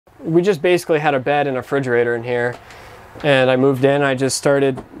we just basically had a bed and a refrigerator in here. And I moved in, I just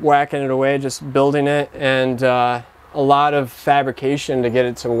started whacking it away, just building it, and a lot of fabrication to get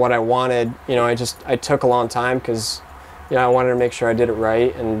it to what I wanted. You know, I took a long time because, you know, I wanted to make sure I did it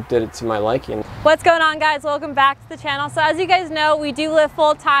right and did it to my liking. What's going on, guys? Welcome back to the channel. So as you guys know, we do live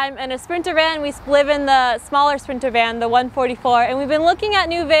full-time in a Sprinter van. We live in the smaller Sprinter van, the 144, and we've been looking at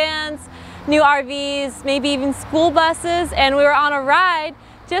new vans, new RVs, maybe even school buses, and we were on a ride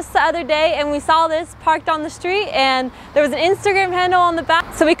just the other day and we saw this parked on the street and there was an Instagram handle on the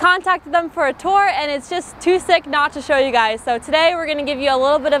back. So we contacted them for a tour and it's just too sick not to show you guys. So today we're gonna give you a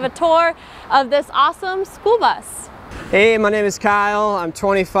little bit of a tour of this awesome school bus. Hey, my name is Kyle, I'm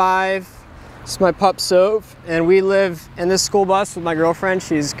 25. This is my pup Soph, and we live in this school bus with my girlfriend.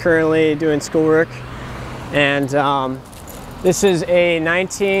 She's currently doing schoolwork. And this is a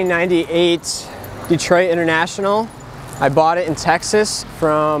 1998 Detroit International. I bought it in Texas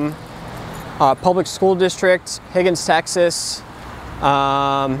from public school district, Higgins, Texas.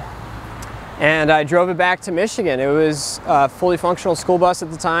 And I drove it back to Michigan. It was a fully functional school bus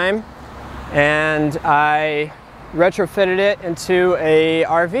at the time. And I retrofitted it into a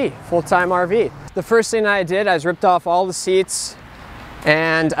RV, full-time RV. The first thing I did, I ripped off all the seats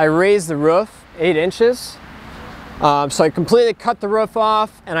and I raised the roof 8 inches. So I completely cut the roof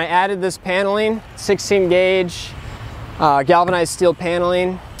off and I added this paneling, 16 gauge, galvanized steel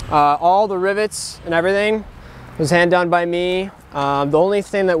paneling. All the rivets and everything was hand done by me. The only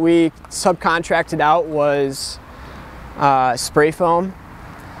thing that we subcontracted out was spray foam.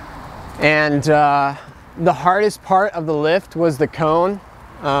 And the hardest part of the lift was the cone.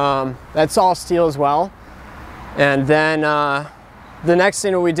 That's all steel as well. And then the next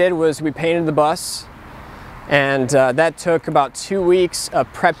thing that we did was we painted the bus. And that took about 2 weeks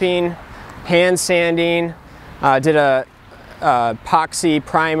of prepping, hand sanding, did a epoxy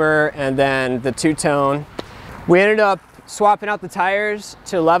primer and then the two-tone. We ended up swapping out the tires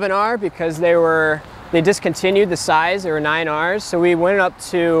to 11R because they discontinued the size. They were 9Rs. So we went up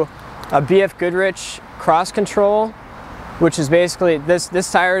to a BF Goodrich cross control, which is basically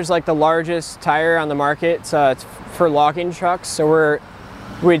this tire is like the largest tire on the market. It's for logging trucks. So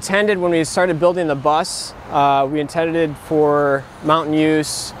we intended, when we started building the bus, we intended for mountain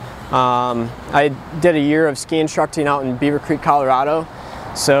use. I did a year of ski instructing out in Beaver Creek, Colorado.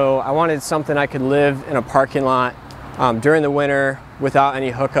 So I wanted something I could live in a parking lot during the winter without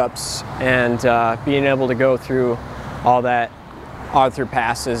any hookups and being able to go through all that through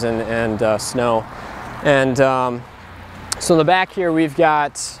passes and snow. And so in the back here we've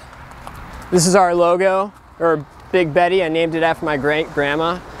got, this is our logo, or Big Betty. I named it after my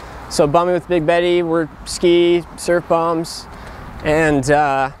grandma. So Bumming with Big Betty, we're ski, surf bums. And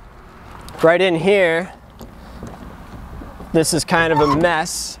right in here, this is kind of a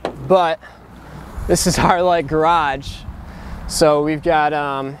mess, but this is our like garage. So we've got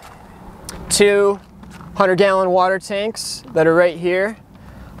 2 100-gallon water tanks that are right here.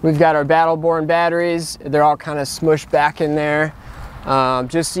 We've got our Battle-Born batteries. They're all kind of smushed back in there.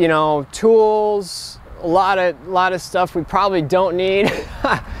 Just, you know, tools, a lot of stuff we probably don't need.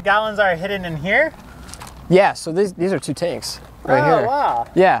 Gallons are hidden in here? Yeah, so these are 2 tanks right here. Oh, wow.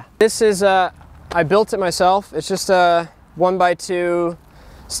 Yeah, this is, I built it myself. It's just a 1x2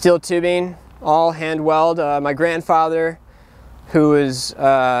 steel tubing, all hand weld. My grandfather, who is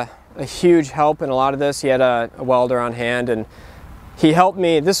a huge help in a lot of this, he had a welder on hand and he helped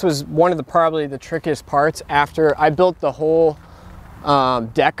me. This was one of probably the trickiest parts after I built the whole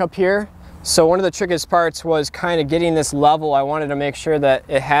deck up here. So one of the trickiest parts was kind of getting this level. I wanted to make sure that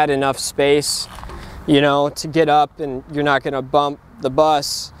it had enough space, you know, to get up and you're not going to bump the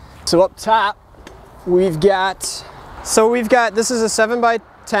bus. So up top, we've got, this is a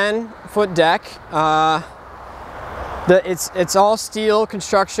 7x10 foot deck. It's all steel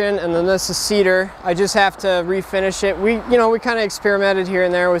construction, and then this is cedar. I just have to refinish it. We kind of experimented here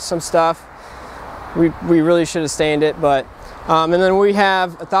and there with some stuff. We really should have stained it, but and then we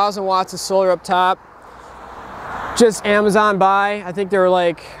have 1,000 watts of solar up top. Just Amazon buy. I think they were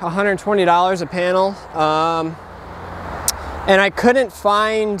like $120 a panel. And I couldn't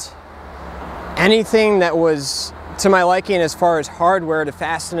find anything that was to my liking as far as hardware to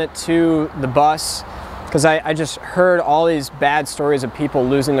fasten it to the bus, because I just heard all these bad stories of people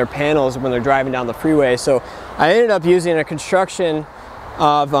losing their panels when they're driving down the freeway. So I ended up using a construction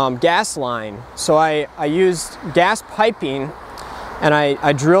of gas line. So I used gas piping and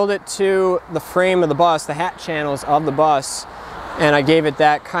I drilled it to the frame of the bus, the hat channels of the bus, and I gave it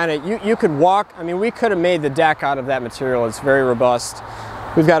that kind of, you could walk, I mean, we could have made the deck out of that material. It's very robust.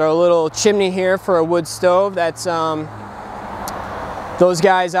 We've got our little chimney here for a wood stove. That's those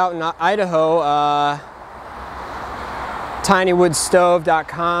guys out in Idaho,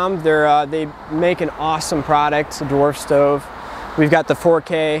 tinywoodstove.com. They make an awesome product. It's a dwarf stove. We've got the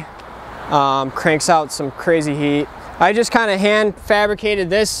 4K, cranks out some crazy heat. I just kind of hand fabricated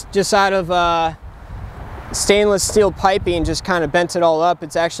this just out of stainless steel piping, just kind of bent it all up.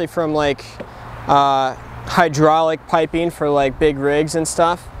 It's actually from like hydraulic piping for like big rigs and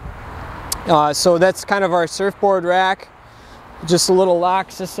stuff. So that's kind of our surfboard rack. Just a little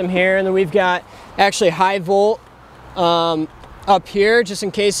lock system here, and then we've got actually high volt up here, just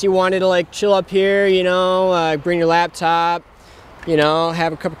in case you wanted to like chill up here, you know, bring your laptop, you know,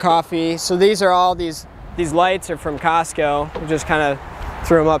 have a cup of coffee. So these are all these lights are from Costco. We just kind of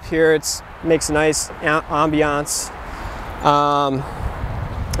threw them up here. It makes a nice ambiance. And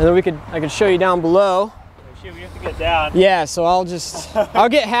then I could show you down below. Shoot, we have to get down. Yeah, so I'll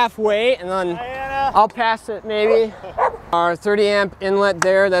get halfway and then I'll pass it maybe. Our 30 amp inlet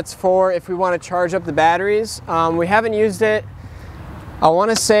there, that's for if we want to charge up the batteries. We haven't used it. I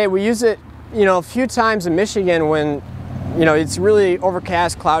want to say we use it, you know, a few times in Michigan when, you know, it's really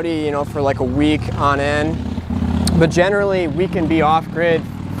overcast, cloudy, you know, for like a week on end. But generally we can be off grid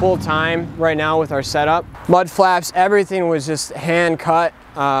full time right now with our setup. Mud flaps, everything was just hand cut,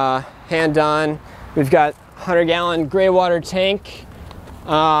 hand done. We've got 100-gallon gray water tank,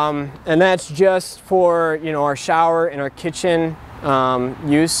 and that's just for, you know, our shower and our kitchen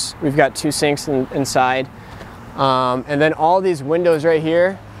use. We've got 2 sinks inside, and then all these windows right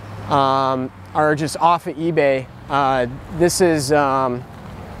here are just off of eBay. This is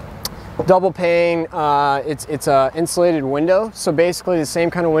double pane. It's a insulated window, so basically the same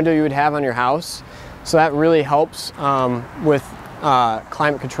kind of window you would have on your house. So that really helps with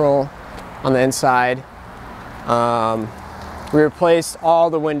climate control on the inside. We replaced all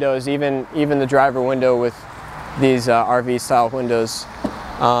the windows, even the driver window, with these RV style windows.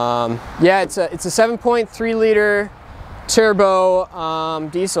 Yeah, it's a 7.3 liter turbo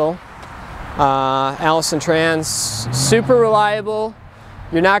diesel, Allison Trans, super reliable.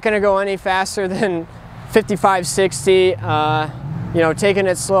 You're not going to go any faster than 55, 60. You know, taking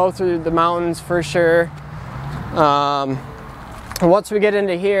it slow through the mountains for sure. And once we get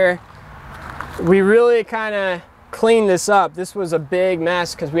into here, we really kind of cleaned this up. This was a big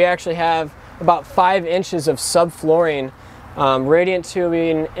mess because we actually have about 5 inches of subflooring, radiant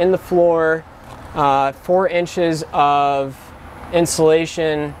tubing in the floor, 4 inches of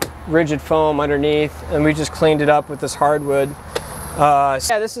insulation, rigid foam underneath, and we just cleaned it up with this hardwood. Yeah,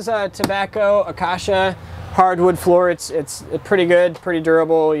 this is a tobacco acacia hardwood floor. It's pretty good, pretty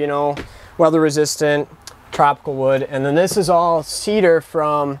durable, you know, weather resistant, tropical wood. And then this is all cedar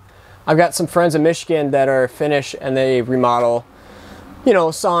from, I've got some friends in Michigan that are Finnish and they remodel, you know,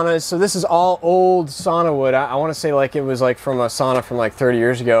 saunas. So this is all old sauna wood. I want to say like it was like from a sauna from like 30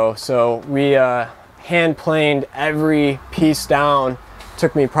 years ago. So we hand planed every piece down.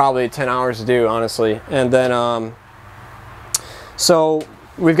 Took me probably 10 hours to do, honestly. And then, so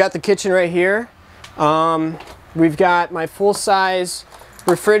we've got the kitchen right here. We've got my full-size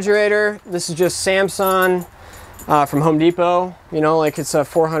refrigerator. This is just Samsung from Home Depot. You know, like it's a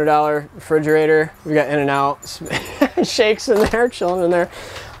 $400 refrigerator. We got in and out shakes in there, chilling in there.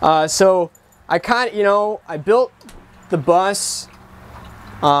 So I kind of, you know, I built the bus.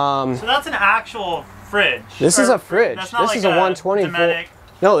 So that's an actual fridge. This is a fridge. That's not this like is a 120 Dometic.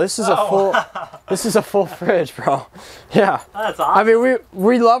 No, this is a full. This is a full fridge, bro. Yeah. That's awesome. I mean,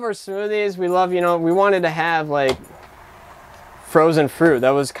 we love our smoothies. We love, you know, we wanted to have like frozen fruit.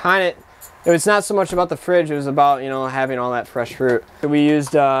 That was kind of. It's not so much about the fridge. It was about, you know, having all that fresh fruit. We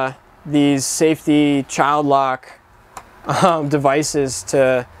used these safety child lock devices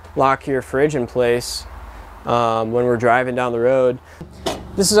to lock your fridge in place when we're driving down the road.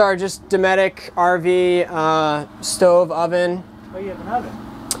 This is our just Dometic RV stove oven. Oh, you have an oven.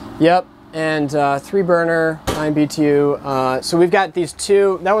 Yep, and 3-burner, 9 BTU. So we've got these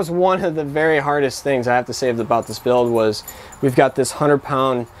 2. That was one of the very hardest things I have to say about this build was we've got this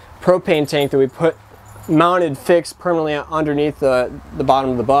 100-pound propane tank that we put mounted fixed permanently underneath the bottom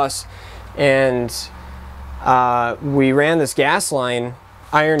of the bus, and we ran this gas line,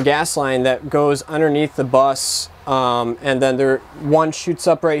 iron gas line that goes underneath the bus, and then one shoots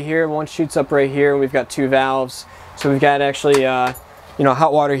up right here, one shoots up right here, and we've got 2 valves. So we've got actually, you know,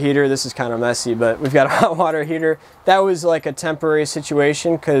 hot water heater. This is kind of messy, but we've got a hot water heater. That was like a temporary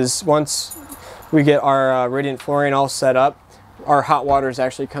situation because once we get our radiant flooring all set up, our hot water is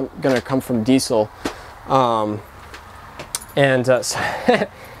actually going to come from diesel. All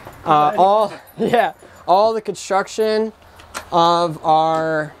the construction of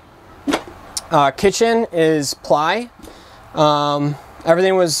our kitchen is ply.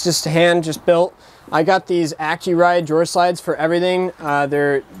 Everything was just just built. I got these AccuRide drawer slides for everything.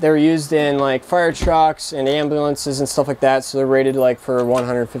 They're used in like fire trucks and ambulances and stuff like that. So they're rated like for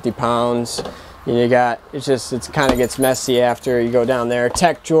 150 pounds. You got, it kind of gets messy after you go down there.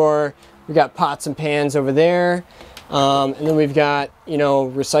 Tech drawer, we got pots and pans over there. And then we've got, you know,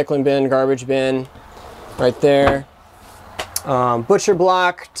 recycling bin, garbage bin right there. Butcher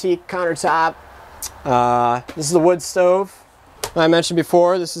block, teak countertop. This is the wood stove I mentioned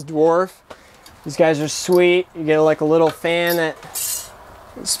before. This is dwarf. These guys are sweet. You get like a little fan that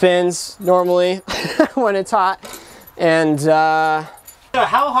spins normally when it's hot. And so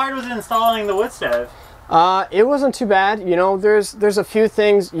how hard was it installing the wood stove? it wasn't too bad. You know, there's a few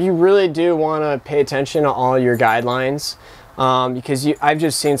things you really do want to pay attention to all your guidelines. Because I've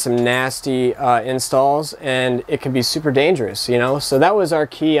just seen some nasty installs and it can be super dangerous, you know? So that was our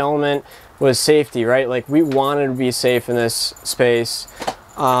key element, was safety, right? Like we wanted to be safe in this space.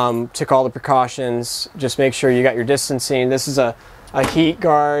 Took all the precautions, just make sure you got your distancing. This is a heat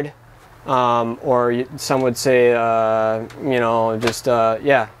guard, or some would say, you know, just,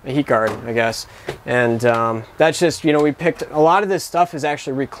 yeah, a heat guard, I guess. And that's just, you know, we picked, a lot of this stuff is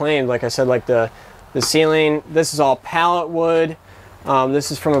actually reclaimed, like I said, like the ceiling. This is all pallet wood.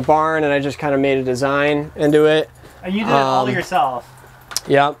 This is from a barn, and I just kind of made a design into it. And you did it all yourself?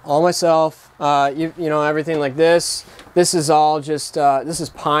 Yeah, all myself. You know, everything like this. This is all just, this is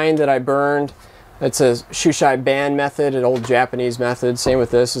pine that I burned. It's a Shusai band method, an old Japanese method. Same with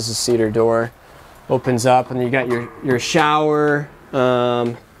this. This is a cedar door. Opens up, and you got your shower.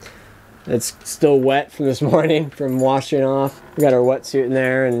 It's still wet from this morning from washing off. We got our wetsuit in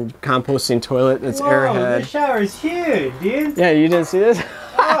there and composting toilet. That's Airhead. The shower's huge, dude. Yeah, you didn't see this?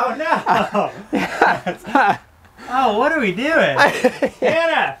 Oh no! Oh, what are we doing?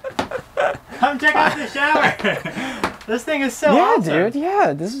 Hannah, come check out the shower. This thing is so awesome. Yeah, dude.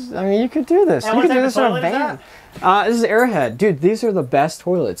 Yeah, this is. I mean, you could do this. And you what could do type this of on a toilet is van. that? This is Airhead, dude. These are the best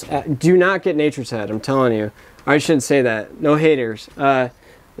toilets. Do not get Nature's Head. I'm telling you. I shouldn't say that. No haters.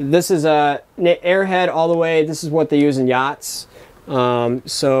 This is a Airhead all the way. This is what they use in yachts.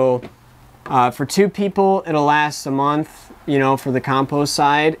 So for 2 people, it'll last a month. You know, for the compost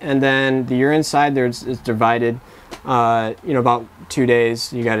side, and then the urine side, it's divided. You know, about 2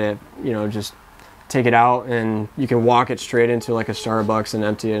 days. You gotta, you know, just take it out, and you can walk it straight into like a Starbucks and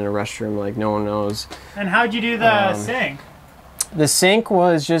empty it in a restroom like no one knows. And how'd you do the sink? The sink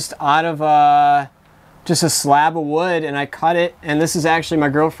was just out of just a slab of wood, and I cut it, and this is actually my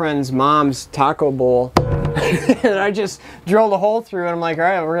girlfriend's mom's taco bowl. And I just drilled a hole through it. I'm like, all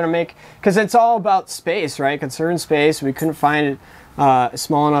right, we're gonna make, because it's all about space, right? Conserving space. We couldn't find a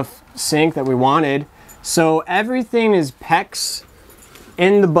small enough sink that we wanted. So everything is PEX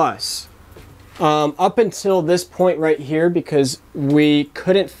in the bus. Up until this point right here, because we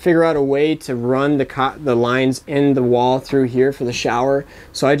couldn't figure out a way to run the lines in the wall through here for the shower.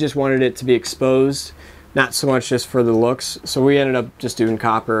 So I just wanted it to be exposed, not so much just for the looks. So we ended up just doing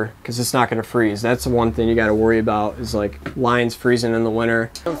copper because it's not going to freeze. That's the one thing you got to worry about, is like lines freezing in the winter.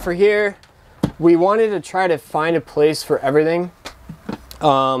 For here, we wanted to try to find a place for everything.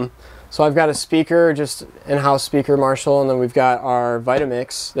 So I've got a speaker, just in-house speaker, Marshall, and then we've got our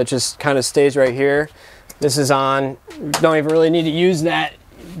Vitamix that just kind of stays right here. This is on. We don't even really need to use that.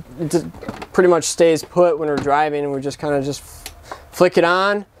 It pretty much stays put when we're driving, and we just kind of just flick it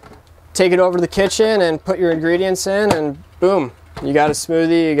on, take it over to the kitchen, and put your ingredients in, and boom. You got a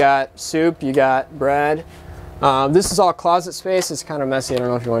smoothie, you got soup, you got bread. This is all closet space. It's kind of messy. I don't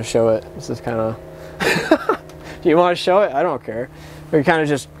know if you want to show it. This is kind of... Do you want to show it? I don't care. We kind of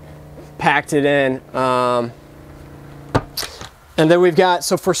just packed it in. And then we've got,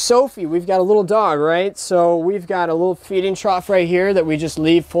 so for Sophie, we've got a little dog, right? So we've got a little feeding trough right here that we just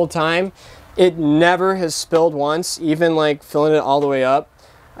leave full time. It never has spilled once, even like filling it all the way up.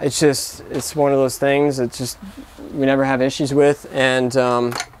 It's just, it's one of those things. It's just, we never have issues with. And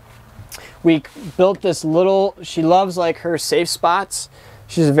we built this little, she loves like her safe spots.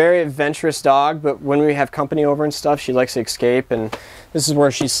 She's a very adventurous dog, but when we have company over and stuff, she likes to escape, and this is where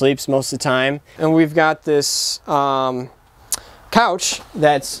she sleeps most of the time. And we've got this couch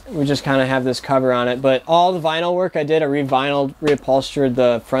that's, we just kind of have this cover on it, but all the vinyl work I did, I reupholstered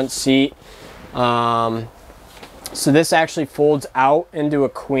the front seat. So this actually folds out into a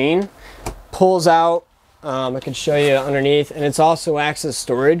queen, pulls out, I can show you underneath, and it's also acts as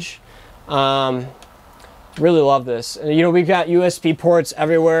storage. Really love this. And, you know, we've got USB ports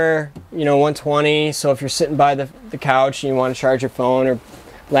everywhere, you know, 120. So if you're sitting by the couch and you want to charge your phone or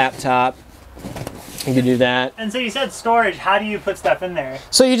laptop, You could do that. And so you said storage. How do you put stuff in there?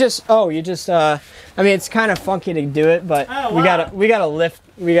 So you just, I mean, it's kind of funky to do it, but we gotta lift,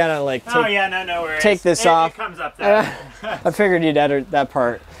 we gotta like take, no worries. Take this off. It comes up there. I figured you'd edit that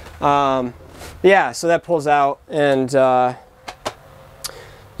part. Yeah, so that pulls out, and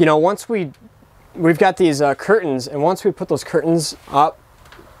you know, once we've got these curtains, and once we put those curtains up,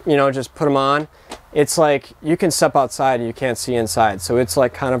 you know, just put them on, it's like you can step outside and you can't see inside. So it's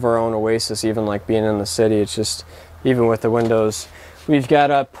like kind of our own oasis, even like being in the city. It's just, even with the windows. We've got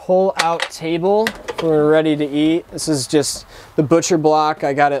a pull-out table when we're ready to eat. This is just the butcher block.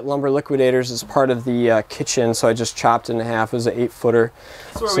 I got at Lumber Liquidators as part of the kitchen, so I just chopped it in half. It was an 8-footer.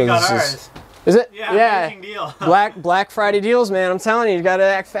 That's where we got ours. Is it? Yeah. Amazing deal. Black Friday deals, man. I'm telling you, you got to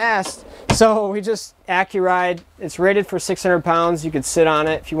act fast. So we just AccuRide. It's rated for 600 pounds. You could sit on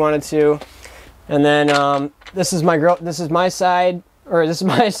it if you wanted to. And then this is my side, my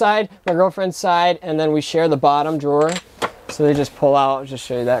girlfriend's side, and then we share the bottom drawer. So they just pull out. I'll just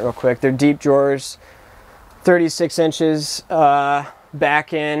show you that real quick. They're deep drawers, 36 inches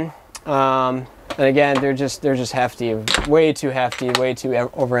back in. And again, they're just hefty, way too hefty, way too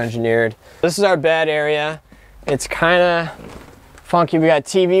over-engineered. This is our bed area. It's kind of funky. We got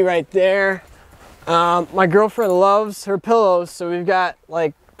TV right there. My girlfriend loves her pillows, so we've got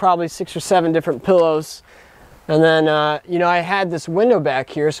like probably 6 or 7 different pillows. And then, you know, I had this window back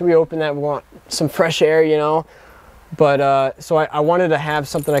here, so we opened that. We want some fresh air, you know. But so I wanted to have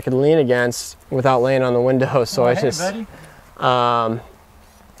something I could lean against without laying on the window. So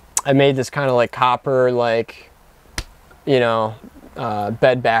I made this kind of like copper, like, you know,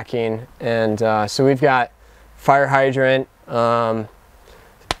 bed backing. And so we've got fire hydrant, a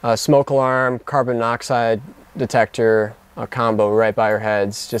smoke alarm, carbon monoxide detector, a combo right by our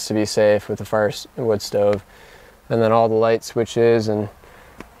heads just to be safe with the fire wood stove. And then all the light switches and,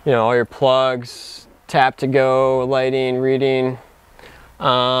 you know, all your plugs, tap to go, lighting, reading.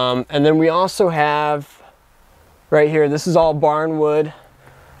 And then we also have right here, this is all barn wood,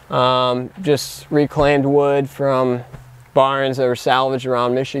 just reclaimed wood from barns that were salvaged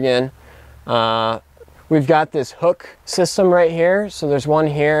around Michigan. We've got this hook system right here. So there's one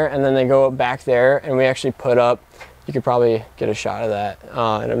here and then they go back there, and we actually put up, you could probably get a shot of that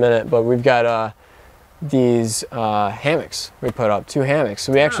in a minute, but we've got these hammocks. We put up 2 hammocks,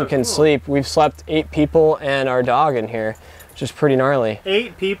 so we actually can sleep. We've slept 8 people and our dog in here, which is pretty gnarly.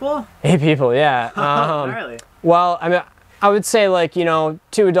 8 people? 8 people, yeah. Gnarly. Well, I mean, I would say like, you know,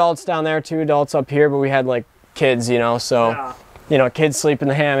 2 adults down there, 2 adults up here, but we had like kids, you know, so you know, kids sleep in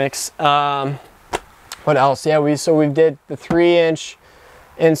the hammocks. What else? Yeah, we did the 3-inch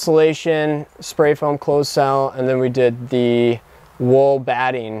insulation spray foam closed cell, and then we did the wool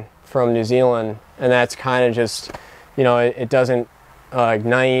batting from New Zealand, and that's kind of just, you know, it doesn't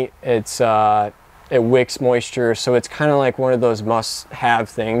ignite. It wicks moisture, so it's kind of like one of those must-have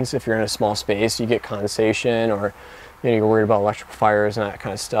things if you're in a small space. You get condensation, or you know, you're worried about electrical fires and that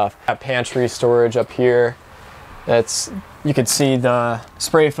kind of stuff. Got pantry storage up here. That's, you could see the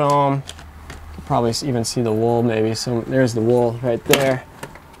spray foam. You could probably even see the wool, maybe. So there's the wool right there.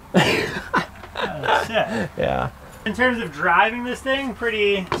 Oh, shit. Yeah. In terms of driving this thing,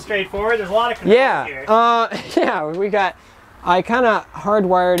 pretty straightforward. There's a lot of controls here. Yeah, I kind of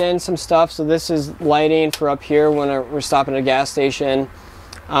hardwired in some stuff. So this is lighting for up here when we're stopping at a gas station.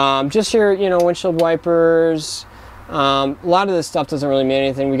 Just your, you know, windshield wipers. A lot of this stuff doesn't really mean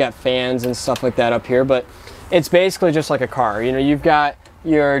anything. We got fans and stuff like that up here, but it's basically just like a car. You know, you've got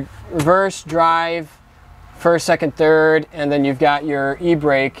your reverse, drive, first, second, third, and then you've got your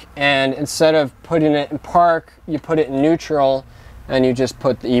e-brake, and instead of putting it in park, you put it in neutral and you just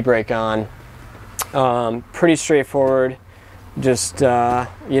put the e-brake on. Pretty straightforward. Just,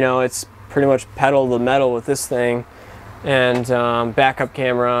 you know, it's pretty much pedal to the metal with this thing. And backup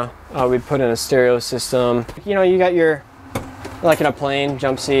camera, we put in a stereo system. You know, you got your, like in a plane,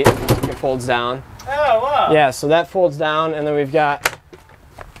 jump seat, it folds down. Oh, wow. Yeah, so that folds down, and then we've got,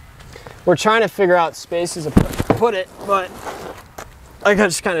 we're trying to figure out spaces to put it, but I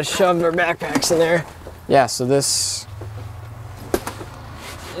just kind of shoved our backpacks in there. Yeah, so this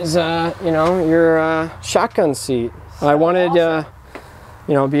is, you know, your shotgun seat. I wanted,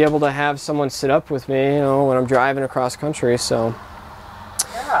 you know, be able to have someone sit up with me, you know, when I'm driving across country, so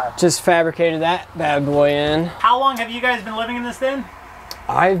just fabricated that bad boy in. How long have you guys been living in this then?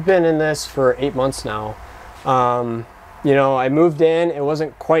 I've been in this for 8 months now. You know, I moved in, it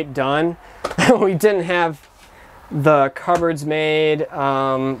wasn't quite done. We didn't have the cupboards made.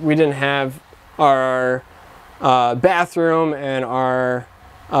 We didn't have our bathroom and our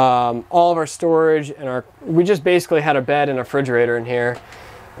all of our storage, and we just basically had a bed and a refrigerator in here.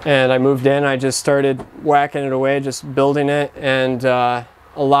 And I moved in, I just started whacking it away, just building it, and a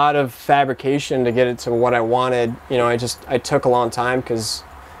lot of fabrication to get it to what I wanted. You know, I took a long time because,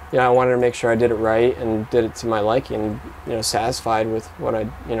 you know, I wanted to make sure I did it right and did it to my liking, you know, satisfied with what I,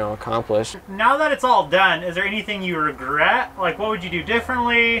 you know, accomplished. Now that it's all done, is there anything you regret? Like, what would you do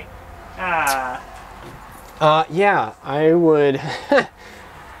differently? Yeah, I would,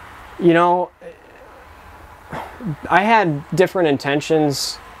 you know, I had different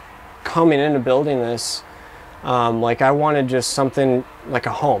intentions coming into building this. Like I wanted just something like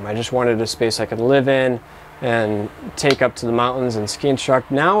a home. I just wanted a space I could live in and take up to the mountains and ski instruct.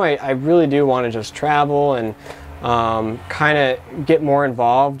 Now I really do want to just travel and kind of get more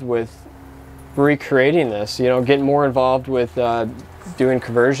involved with recreating this, you know, get more involved with doing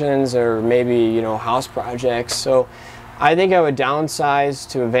conversions or maybe, you know, house projects. So I think I would downsize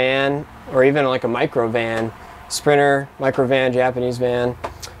to a van or even like a micro van, Sprinter, micro van, Japanese van.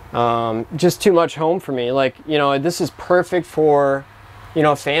 Just too much home for me. Like, you know, this is perfect for, you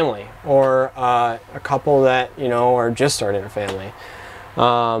know, a family or a couple that, you know, are just starting a family.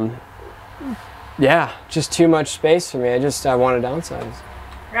 Yeah, just too much space for me. I want to downsize.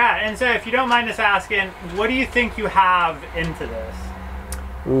 Yeah, and so if you don't mind us asking, what do you think you have into this?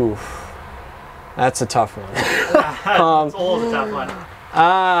 Ooh, that's a tough one. It's always a tough one.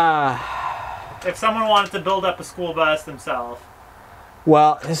 If someone wanted to build up a school bus themselves.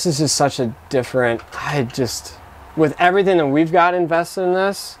 Well, this is just such a different, with everything that we've got invested in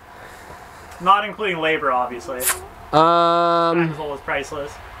this. Not including labor, obviously. Time's always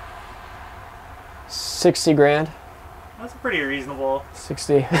priceless. 60 grand. That's pretty reasonable.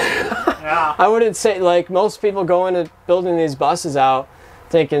 60. Yeah. I wouldn't say, like, most people go into building these buses out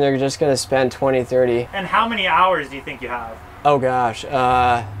thinking they're just going to spend 20, 30. And how many hours do you think you have? Oh gosh,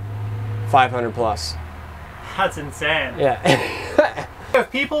 500 plus. That's insane. Yeah.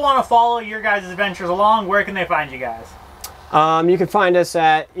 If people want to follow your guys' adventures along, where can they find you guys? You can find us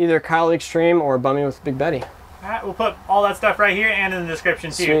at either Kyle Extreme or Bumming with Big Betty. All right, we'll put all that stuff right here and in the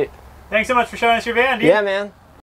description too. Sweet. Thanks so much for showing us your van, dude. Yeah, man.